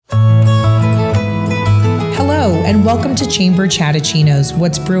and welcome to Chamber Chattuccinos,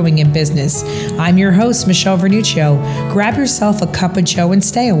 What's Brewing in Business. I'm your host, Michelle Vernuccio. Grab yourself a cup of joe and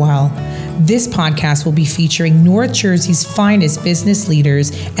stay a while. This podcast will be featuring North Jersey's finest business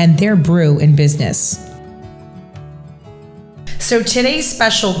leaders and their brew in business. So today's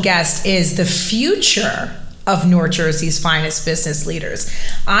special guest is the future of North Jersey's finest business leaders.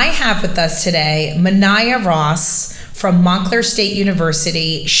 I have with us today Manaya Ross from Montclair State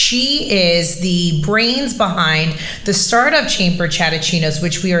University. She is the brains behind the startup Chamber Chattuccinos,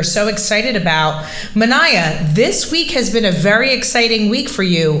 which we are so excited about. Manaya, this week has been a very exciting week for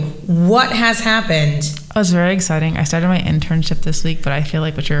you. What has happened? It was very exciting. I started my internship this week, but I feel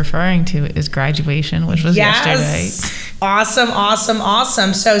like what you're referring to is graduation, which was yesterday.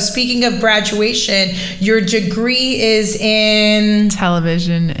 Awesome. So speaking of graduation, your degree is in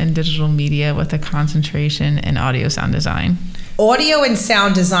television and digital media with a concentration in audio sound design. Audio and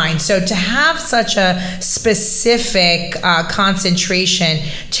sound design. So to have such a specific concentration,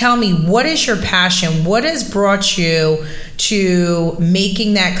 tell me, what is your passion? What has brought you to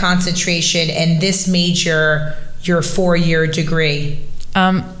making that concentration and this major, your 4-year degree?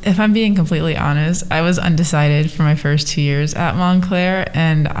 If I'm being completely honest, I was undecided for my first 2 years at Montclair,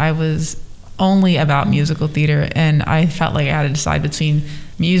 and I was only about musical theater, and I felt like I had to decide between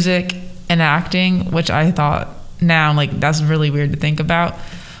music and acting, which I thought now, like, that's really weird to think about.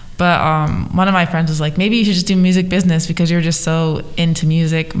 But one of my friends was like, maybe you should just do music business because you're just so into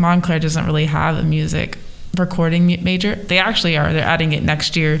music. Montclair doesn't really have a music recording major. They actually are. They're adding it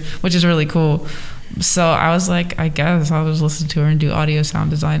next year, which is really cool. So I was like, I guess I'll just listen to her and do audio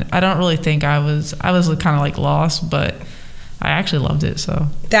sound design. I don't really think I was kind of like lost, but I actually loved it. So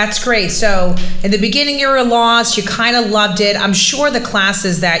that's great. So in the beginning you were lost, you kind of loved it. I'm sure the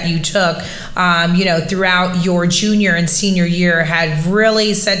classes that you took, throughout your junior and senior year had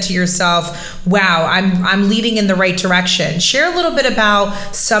really said to yourself, wow, I'm leading in the right direction. Share a little bit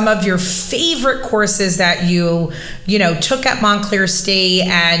about some of your favorite courses that you took at Montclair State,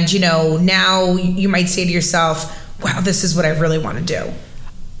 and, now you might say to yourself, wow, this is what I really want to do.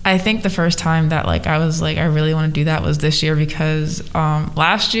 I think the first time that I was like, I really want to do that was this year, because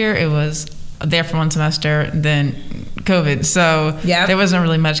last year it was there for one semester, then COVID. So there wasn't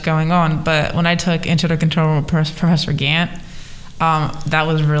really much going on. But when I took Intro to Control with Professor Gant, that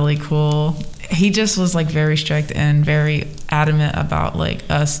was really cool. He just was very strict and very adamant about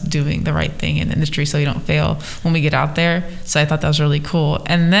us doing the right thing in the industry so you don't fail when we get out there. So I thought that was really cool.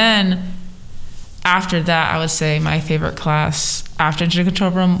 And then after that, I would say my favorite class after Intro to Control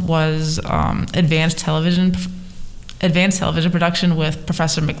Room was advanced television production with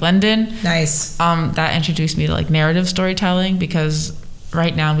Professor McLendon. Nice. That introduced me to narrative storytelling, because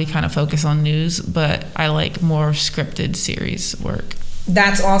right now we kind of focus on news, but I like more scripted series work.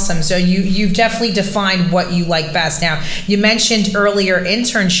 That's awesome. So you've definitely defined what you like best. Now, you mentioned earlier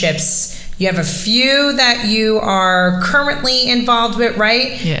internships. You have a few that you are currently involved with,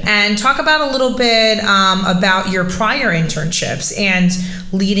 right? Yeah. And talk about a little bit about your prior internships and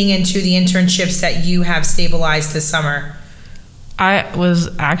leading into the internships that you have stabilized this summer. I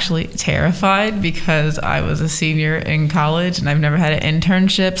was actually terrified because I was a senior in college and I've never had an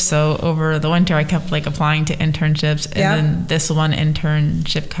internship. So over the winter, I kept applying to internships. And then this one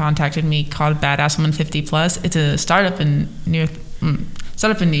internship contacted me called Badass Woman 50 Plus. It's a startup in New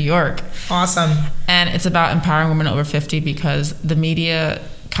York. Awesome. And it's about empowering women over 50, because the media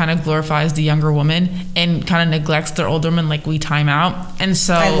kind of glorifies the younger woman and kind of neglects their older women, like we time out. And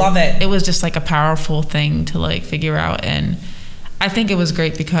so I love it. It was just a powerful thing to figure out. And I think it was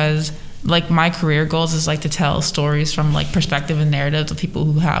great because my career goals is to tell stories from perspective and narratives of people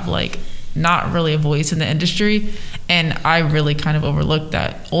who have not really a voice in the industry. And I really kind of overlooked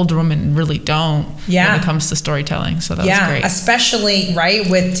that older women really don't when it comes to storytelling. So that was great. Especially, right,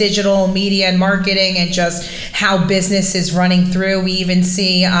 with digital media and marketing and just how business is running through. We even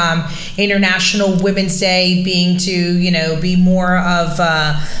see International Women's Day being to, be more of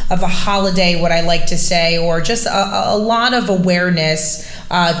a holiday, what I like to say, or just a lot of awareness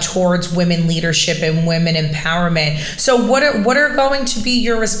towards women leadership and women empowerment. So what are going to be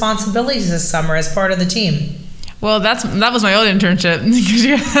your responsibilities this summer as part of the team? Well, that was my old internship, because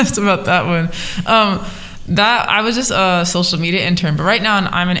you asked about that one. That I was just a social media intern, but right now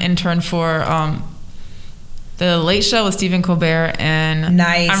I'm an intern for The Late Show with Stephen Colbert, and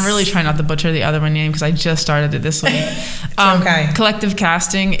nice. I'm really trying not to butcher the other one name because I just started it this week. Okay. Collective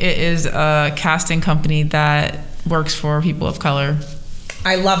Casting. It is a casting company that works for people of color.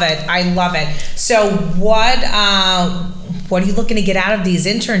 I love it. So what are you looking to get out of these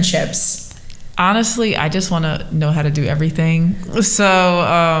internships? Honestly, I just want to know how to do everything.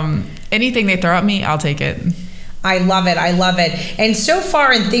 So anything they throw at me, I'll take it. I love it. I love it. And so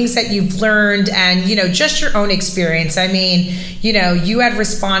far in things that you've learned and, just your own experience, I mean, you had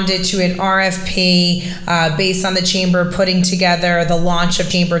responded to an RFP based on the Chamber putting together the launch of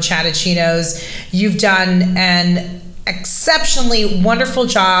Chamber Chattuccinos. You've done an exceptionally wonderful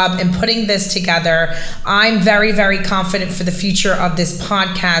job in putting this together. I'm very, very confident for the future of this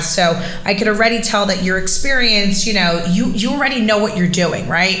podcast. So I could already tell that your experience, you already know what you're doing,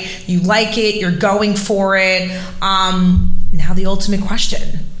 right? You like it, you're going for it. Now the ultimate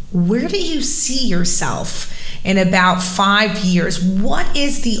question, where do you see yourself in about 5 years? What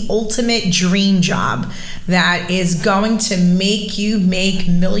is the ultimate dream job that is going to make you make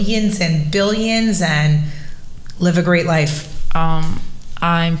millions and billions and live a great life?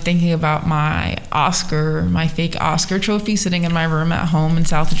 I'm thinking about my fake Oscar trophy sitting in my room at home in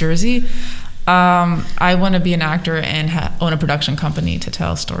South Jersey. I want to be an actor and own a production company to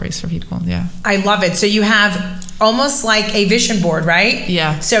tell stories for people. Yeah. I love it. So you have almost like a vision board, right?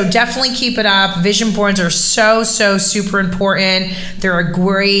 Yeah. So definitely keep it up. Vision boards are so super important. They're a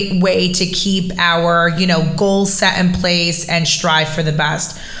great way to keep our, goals set in place and strive for the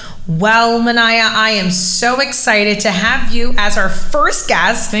best. Well, Manaya, I am so excited to have you as our first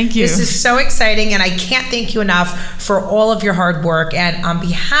guest. Thank you. This is so exciting, and I can't thank you enough for all of your hard work. And on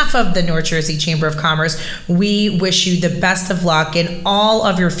behalf of the North Jersey Chamber of Commerce, we wish you the best of luck in all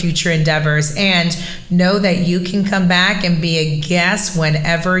of your future endeavors. And know that you can come back and be a guest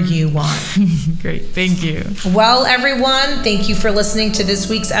whenever you want. Great. Thank you. Well, everyone, thank you for listening to this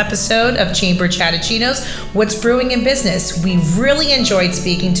week's episode of Chamber Chattuccinos, What's Brewing in Business. We really enjoyed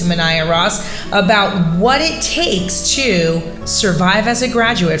speaking to Manaya Ross about what it takes to survive as a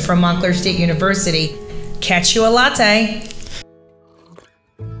graduate from Montclair State University. Catch you a latte.